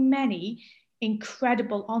so many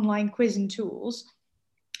incredible online quizzing tools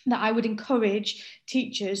that I would encourage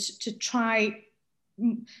teachers to try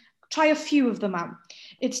a few of them out.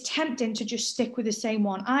 It's tempting to just stick with the same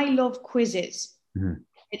one. I love quizzes. Mm-hmm.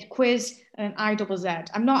 It's Quiz and IZZ.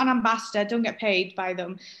 I'm not an ambassador, don't get paid by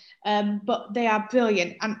them, but they are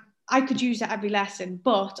brilliant. And I could use that every lesson,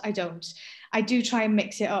 but I don't. I do try and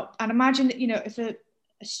mix it up. And imagine that, if a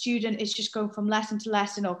student is just going from lesson to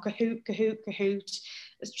lesson or Kahoot,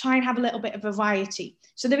 let's try and have a little bit of variety.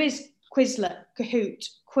 So there is Quizlet, Kahoot,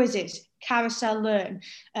 quizzes, Carousel Learn,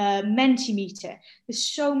 Mentimeter. There's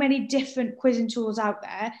so many different quizzing tools out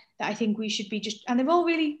there that I think we should be and they're all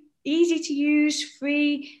really easy to use,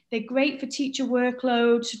 free. They're great for teacher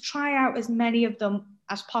workload. So try out as many of them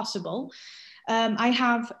as possible. I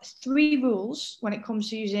have 3 rules when it comes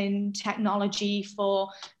to using technology for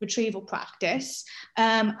retrieval practice.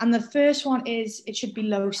 And the first one is it should be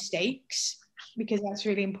low stakes, because that's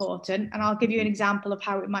really important. And I'll give you an example of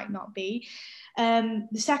how it might not be. The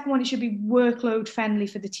second one, it should be workload friendly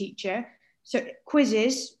for the teacher. So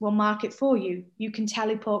quizzes will mark it for you. You can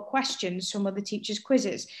teleport questions from other teachers'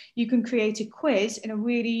 quizzes. You can create a quiz in a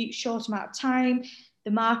really short amount of time. The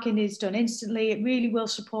marking is done instantly. It really will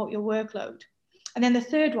support your workload. And then the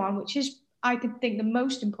third one, which is, I think, the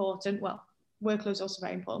most important, well, workload is also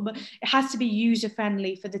very important, but it has to be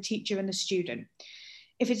user-friendly for the teacher and the student.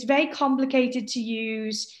 If it's very complicated to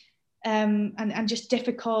use and just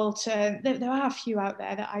difficult, there are a few out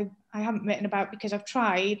there that I haven't written about because I've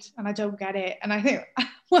tried and I don't get it. And I think,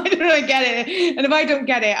 why don't I get it? And if I don't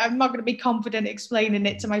get it, I'm not going to be confident explaining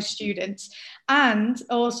it to my students. And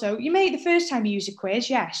also, the first time you use a quiz,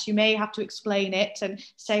 yes, you may have to explain it and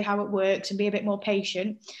say how it works and be a bit more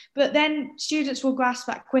patient. But then students will grasp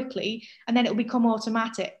that quickly and then it will become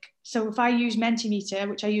automatic. So if I use Mentimeter,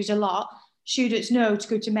 which I use a lot, students know to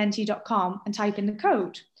go to menti.com and type in the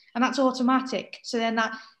code. And that's automatic. So then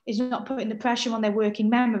that is not putting the pressure on their working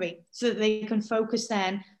memory, so that they can focus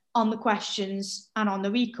then on the questions and on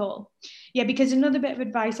the recall. Yeah, because another bit of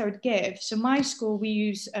advice I would give, so my school, we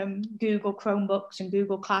use Google Chromebooks and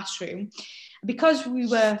Google Classroom. Because we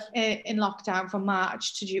were in lockdown from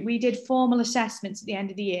March to June, we did formal assessments at the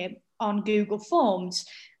end of the year on Google Forms.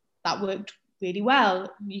 That worked really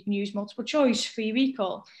well. You can use multiple choice, free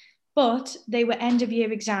recall. But they were end of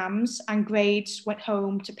year exams and grades went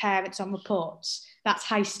home to parents on reports. That's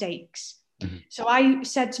high stakes. Mm-hmm. So I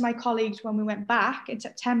said to my colleagues when we went back in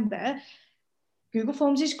September, Google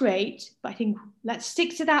Forms is great, but I think let's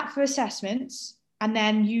stick to that for assessments and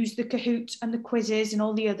then use the Kahoot and the quizzes and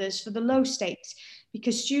all the others for the low stakes,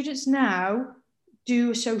 because students now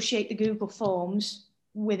do associate the Google Forms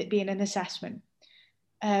with it being an assessment.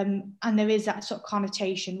 And there is that sort of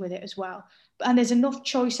connotation with it as well. And there's enough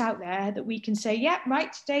choice out there that we can say, yeah,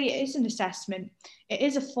 right, today it is an assessment. It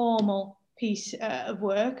is a formal piece of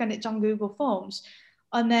work and it's on Google Forms.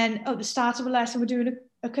 And then at the start of a lesson, we're doing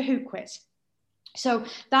a Kahoot quiz. So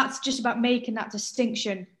that's just about making that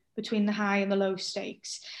distinction between the high and the low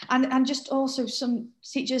stakes. And just also some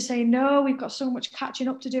teachers say, no, we've got so much catching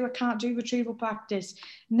up to do. I can't do retrieval practice.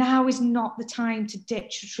 Now is not the time to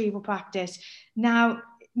ditch retrieval practice. Now,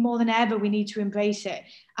 more than ever, we need to embrace it.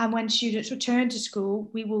 And when students return to school,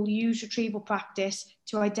 we will use retrieval practice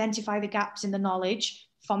to identify the gaps in the knowledge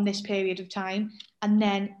from this period of time and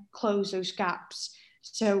then close those gaps.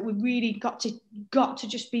 So we've really got to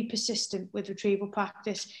just be persistent with retrieval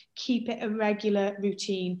practice, keep it a regular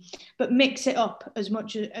routine, but mix it up as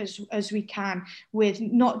much as we can, with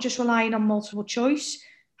not just relying on multiple choice,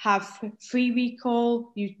 have free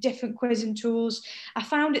recall, use different quizzing tools. I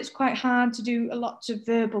found it's quite hard to do a lot of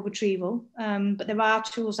verbal retrieval, but there are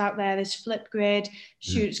tools out there. There's Flipgrid,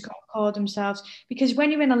 students can record themselves, because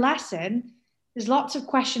when you're in a lesson, there's lots of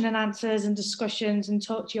question and answers and discussions and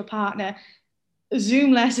talk to your partner. A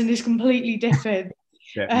Zoom lesson is completely different.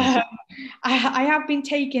 I have been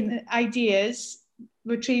taking ideas,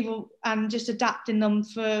 retrieval, and just adapting them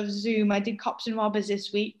for Zoom. I did Cops and Robbers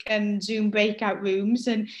this week and Zoom breakout rooms,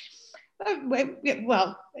 and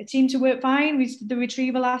well, it seemed to work fine. We did the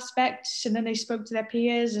retrieval aspects, and then they spoke to their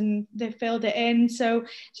peers and they filled it in. So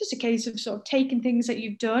it's just a case of sort of taking things that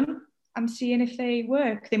you've done and seeing if they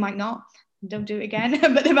work. They might not, don't do it again,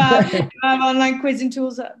 but there are online quizzing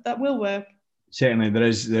tools that will work. Certainly, there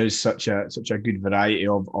is such a good variety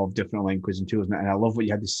of different online quizzing tools, and I love what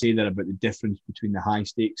you had to say there about the difference between the high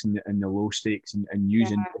stakes and the low stakes, and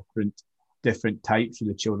using different types so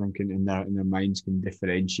the children can in their minds can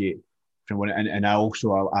differentiate from one. And I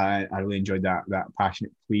really enjoyed that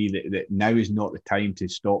passionate plea that now is not the time to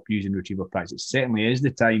stop using retrieval practice. It certainly is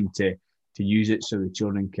the time to use it so the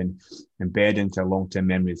children can embed into a long-term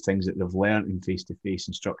memory things that they've learned in face-to-face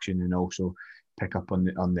instruction, and also pick up on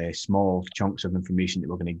the small chunks of information that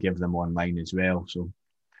we're going to give them online as well. So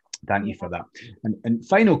thank you for that. And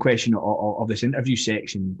final question of this interview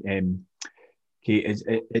section, Kate,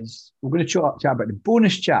 is we're going to chat about the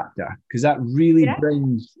bonus chapter, because that really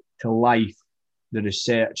brings to life the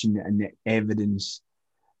research and the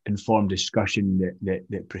evidence-informed discussion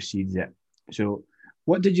that precedes it. So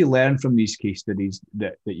what did you learn from these case studies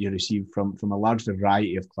that you received from a large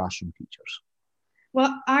variety of classroom teachers?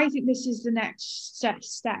 Well, I think this is the next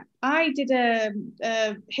step. I did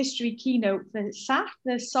a history keynote for SAF,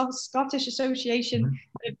 the Scottish Association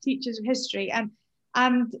of Teachers of History, and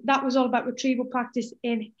that was all about retrieval practice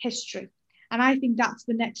in history. And I think that's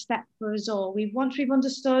the next step for us all. Once we've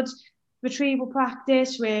understood retrieval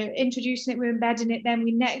practice, we're introducing it, we're embedding it, then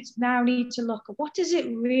we now need to look at what does it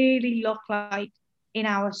really look like in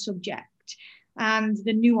our subject, and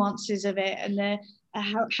the nuances of it, and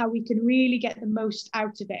how we can really get the most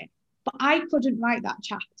out of it. But I couldn't write that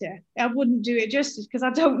chapter. I wouldn't do it justice, because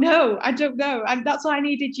I don't know. And that's why I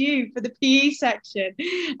needed you for the PE section.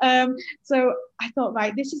 So I thought,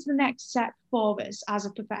 right, this is the next step for us as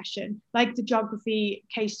a profession, like the geography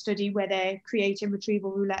case study where they're creating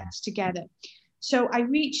retrieval roulettes together. So I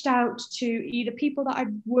reached out to either people that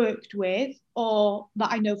I've worked with or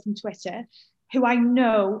that I know from Twitter, who I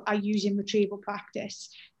know are using retrieval practice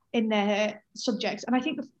in their subjects. And I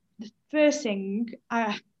think the first thing,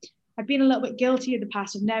 I've been a little bit guilty in the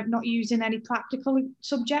past of not using any practical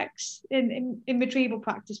subjects in retrieval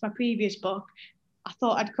practice. My previous book, I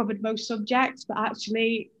thought I'd covered most subjects, but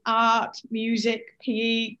actually art, music,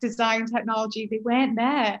 PE, design, technology, they weren't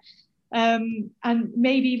there. And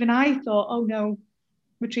maybe even I thought, oh no,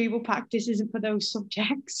 retrieval practice isn't for those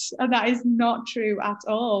subjects. And that is not true at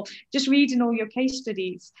all. Just reading all your case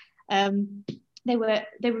studies, they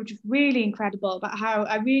were just really incredible about how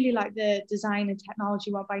I really like the design and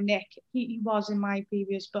technology one by Nick. He was in my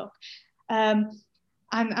previous book, and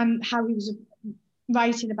how he was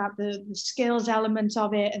writing about the skills elements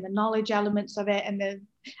of it and the knowledge elements of it, and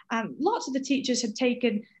lots of the teachers had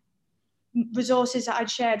taken resources that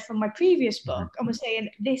I'd shared from my previous book and were saying,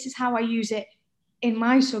 this is how I use it in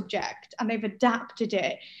my subject, and they've adapted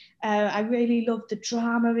it. I really loved the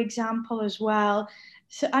drama example as well.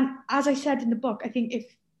 So, and as I said in the book, I think if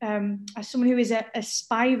as someone who is an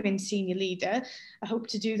aspiring senior leader, I hope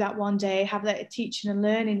to do that one day, have that teaching and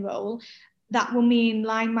learning role. That will mean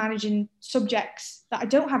line managing subjects that I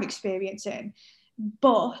don't have experience in.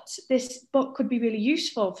 But this book could be really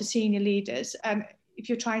useful for senior leaders if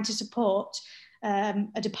you're trying to support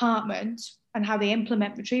a department and how they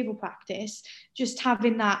implement retrieval practice, just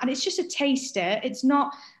having that. And it's just a taster. It's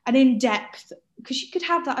not an in-depth, because you could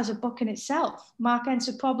have that as a book in itself. Mark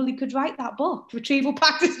Ensor probably could write that book, Retrieval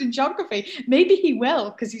Practice in Geography. Maybe he will,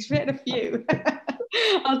 because he's written a few.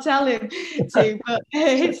 I'll tell him to. But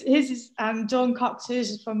his is, and Dawn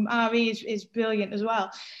Cox's from RE is brilliant as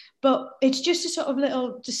well. But it's just a sort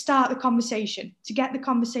of to start the conversation, to get the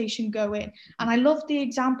conversation going. And I love the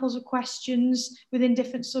examples of questions within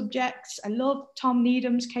different subjects. I love Tom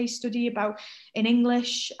Needham's case study about in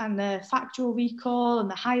English and the factual recall and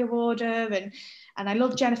the higher order. And I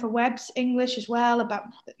love Jennifer Webb's English as well, about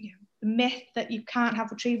the myth that you can't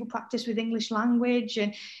have retrieval practice with English language.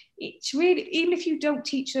 And it's really, even if you don't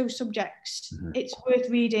teach those subjects, it's worth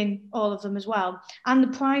reading all of them as well. And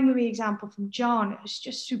the primary example from John is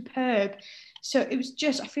just superb. So it was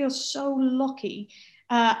just, I feel so lucky.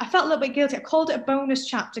 I felt a little bit guilty. I called it a bonus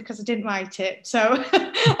chapter because I didn't write it. So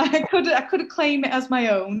I could claim it as my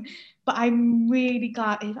own. But I'm really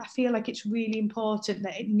glad. I feel like it's really important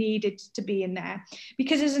that it needed to be in there,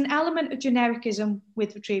 because there's an element of genericism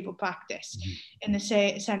with retrieval practice, in the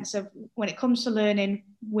sense of when it comes to learning,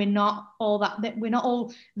 we're not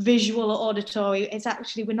all visual or auditory. It's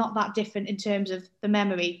actually, we're not that different in terms of the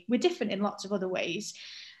memory. We're different in lots of other ways.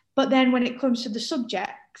 But then when it comes to the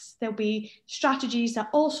subjects, there'll be strategies that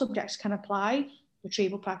all subjects can apply,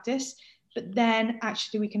 retrieval practice, but then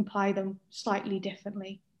actually we can apply them slightly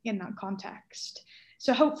differently in that context.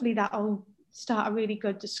 So hopefully that'll start a really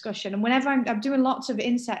good discussion. And whenever I'm doing lots of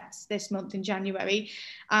insets this month in January,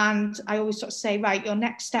 and I always sort of say, right, your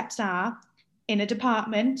next steps are in a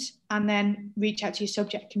department, and then reach out to your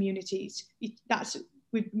subject communities.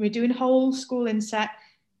 We're doing whole school inset.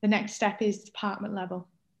 The next step is department level.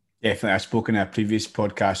 Definitely. I spoke in a previous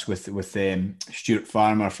podcast with Stuart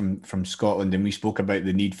Farmer from Scotland, and we spoke about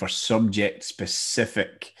the need for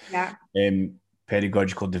subject-specific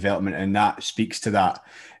pedagogical development, and that speaks to that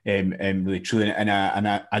really truly. And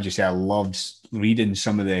I just say I loved reading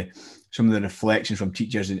some of the reflections from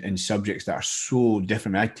teachers in subjects that are so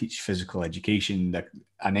different. I teach physical education. That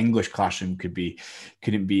an English classroom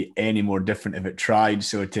couldn't be any more different if it tried.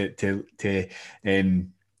 So to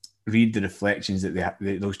read the reflections that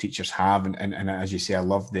those teachers have, and as you say, I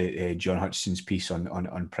love the John Hutchison's piece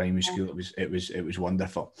on primary school. It was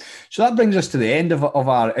wonderful. So that brings us to the end of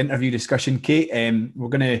our interview discussion, Kate. We're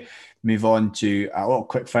going to move on to a little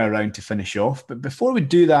quick fire round to finish off. But before we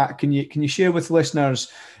do that, can you share with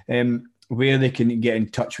listeners where they can get in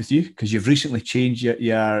touch with you, because you've recently changed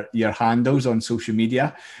your handles on social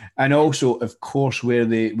media, and also, of course, where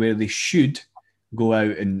they should go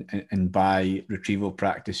out and buy Retrieval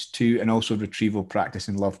Practice 2, and also Retrieval Practice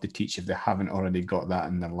and Love to Teach if they haven't already got that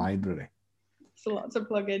in their library. So lots of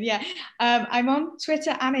plug-in, yeah. I'm on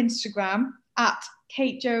Twitter and Instagram at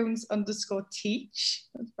KateJones_teach.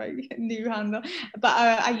 That's very new handle. But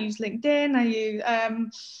I use LinkedIn.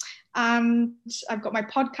 And I've got my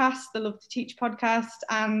podcast, the Love to Teach podcast,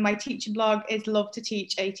 and my teaching blog is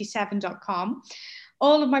lovetoteach87.com.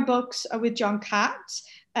 All of my books are with John Catt.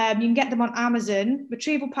 You can get them on Amazon.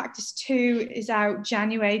 Retrieval Practice 2 is out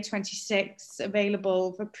January 26th,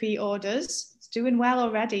 available for pre-orders. It's doing well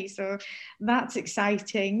already, so that's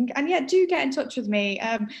exciting. And yeah, do get in touch with me.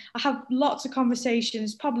 I have lots of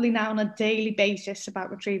conversations, probably now on a daily basis,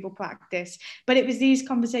 about retrieval practice. But it was these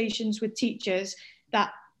conversations with teachers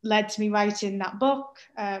that led to me writing that book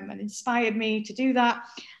and inspired me to do that.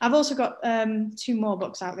 I've also got 2 more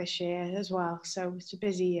books out this year as well, so it's a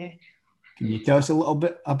busy year. Can you tell us a little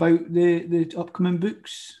bit about the upcoming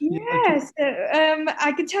books? Yes,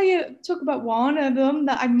 I can talk about one of them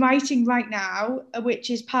that I'm writing right now, which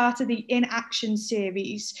is part of the In Action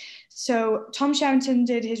series. So Tom Sherrington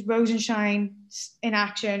did his Rosenshine in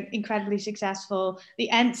Action, incredibly successful. The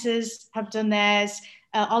Entzers have done theirs.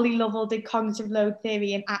 Ollie Lovell did Cognitive Load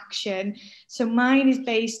Theory in Action. So mine is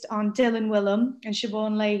based on Dylan Willem and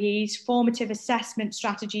Siobhan Leahy's Formative Assessment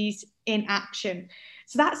Strategies in Action.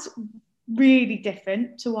 So that's really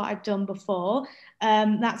different to what I've done before.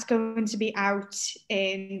 That's going to be out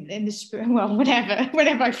in the spring, well,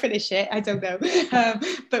 whenever I finish it, I don't know,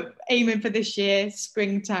 but aiming for this year,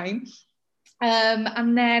 springtime.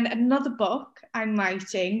 And then another book I'm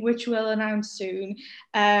writing, which we'll announce soon.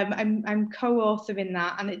 I'm co-authoring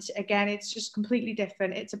that, and it's just completely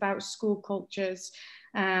different. It's about school cultures.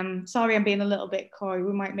 Sorry, I'm being a little bit coy.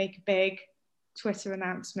 We might make a big Twitter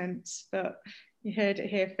announcement, but you heard it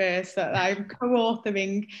here first, that I'm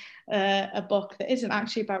co-authoring a book that isn't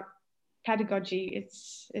actually about pedagogy.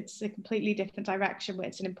 It's a completely different direction, but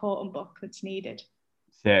it's an important book that's needed.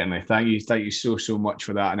 Certainly. Thank you so much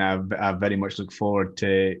for that. And I very much look forward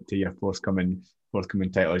to your forthcoming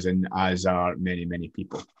titles, and as are many, many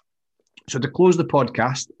people. So to close the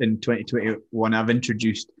podcast in 2021, I've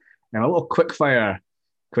introduced a little quickfire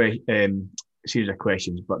series of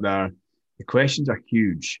questions, but the questions are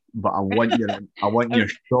huge, but I want your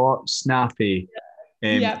short, snappy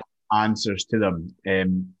answers to them.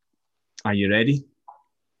 Are you ready?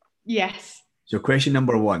 Yes. So question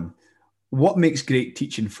number 1, what makes great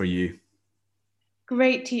teaching for you?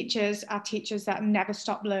 Great teachers are teachers that never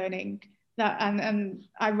stop learning. And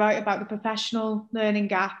I write about the professional learning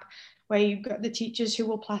gap, where you've got the teachers who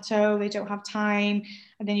will plateau, they don't have time,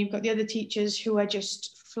 and then you've got the other teachers who are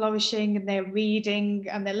just flourishing, and they're reading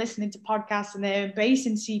and they're listening to podcasts and they're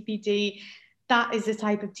embracing CPD. That is the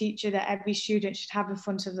type of teacher that every student should have in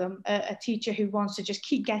front of them, a teacher who wants to just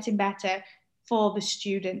keep getting better for the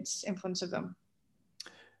students in front of them.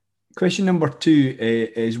 Question number 2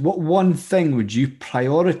 is, what one thing would you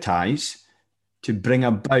prioritise to bring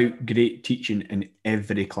about great teaching in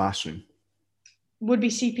every classroom? would be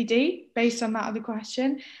CPD based on that other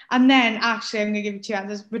question. And then actually I'm going to give you two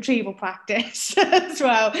answers, retrieval practice as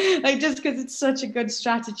well. Like, just because it's such a good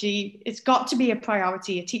strategy, it's got to be a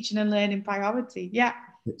priority, a teaching and learning priority. Yeah.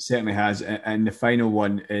 It certainly has. And the final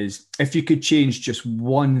one is, if you could change just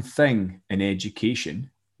one thing in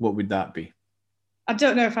education, what would that be? I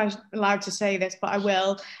don't know if I'm allowed to say this, but I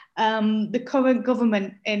will. The current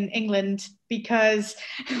government in England, because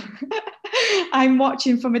I'm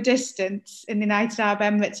watching from a distance in the United Arab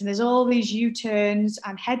Emirates, and there's all these U-turns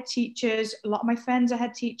and head teachers. A lot of my friends are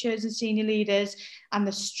head teachers and senior leaders, and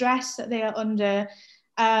the stress that they are under.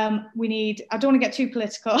 I don't want to get too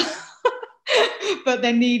political, but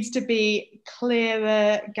there needs to be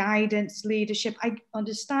clearer guidance, leadership. I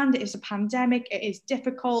understand it is a pandemic, it is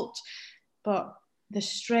difficult, but the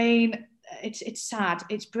strain, it's sad.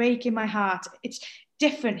 It's breaking my heart. It's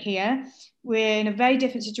different here. We're in a very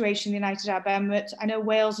different situation in the United Arab Emirates. I know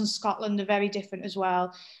Wales and Scotland are very different as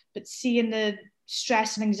well, but seeing the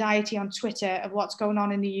stress and anxiety on Twitter of what's going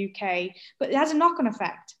on in the UK, but it has a knock-on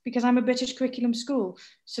effect because I'm a British curriculum school.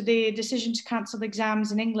 So the decision to cancel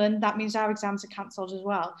exams in England, that means our exams are cancelled as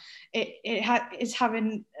well. It is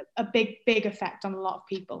having a big effect on a lot of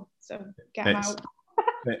people. So get them out.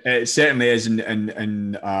 It certainly is,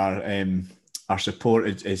 and our support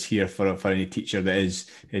is here for any teacher that is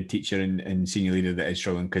a teacher and senior leader that is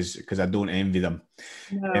struggling, because I don't envy them.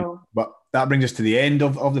 No. But that brings us to the end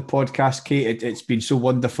of the podcast, Kate. It's been so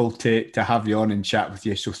wonderful to have you on and chat with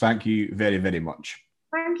you. So thank you very, very much.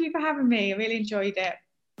 Thank you for having me. I really enjoyed it.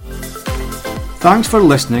 Thanks for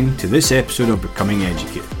listening to this episode of Becoming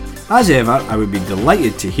Educated. As ever, I would be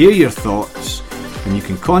delighted to hear your thoughts, and you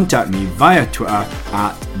can contact me via Twitter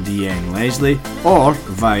at DNLeslie or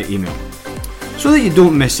via email. So that you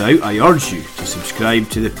don't miss out, I urge you to subscribe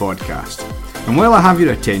to the podcast. And while I have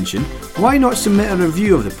your attention, why not submit a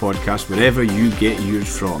review of the podcast wherever you get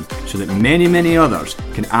yours from, so that many, many others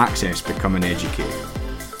can access Becoming Educated.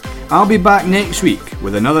 I'll be back next week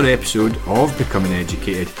with another episode of Becoming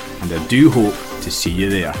Educated, and I do hope to see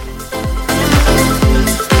you there.